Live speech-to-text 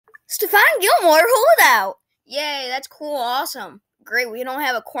Stephon Gilmore holdout. Yay, that's cool, awesome. Great, we don't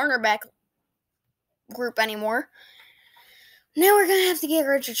have a cornerback group anymore. Now we're going to have to get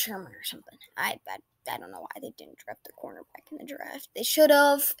Richard Sherman or something. I don't know why they didn't draft the cornerback in the draft. They should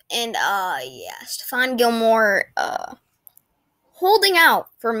have. And, Stephon Gilmore, holding out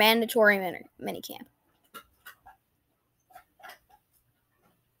for mandatory minicamp.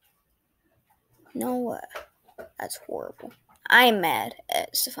 No, that's horrible. I'm mad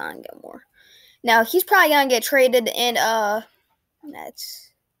at Stephon Gilmore. Now, he's probably going to get traded, and,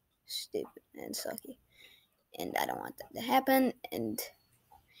 that's stupid and sucky. And I don't want that to happen. And,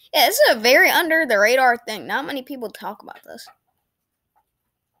 yeah, this is a very under-the-radar thing. Not many people talk about this.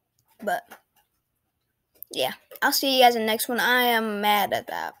 But, yeah, I'll see you guys in the next one. I am mad at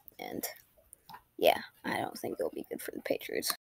that. And, yeah, I don't think it'll be good for the Patriots.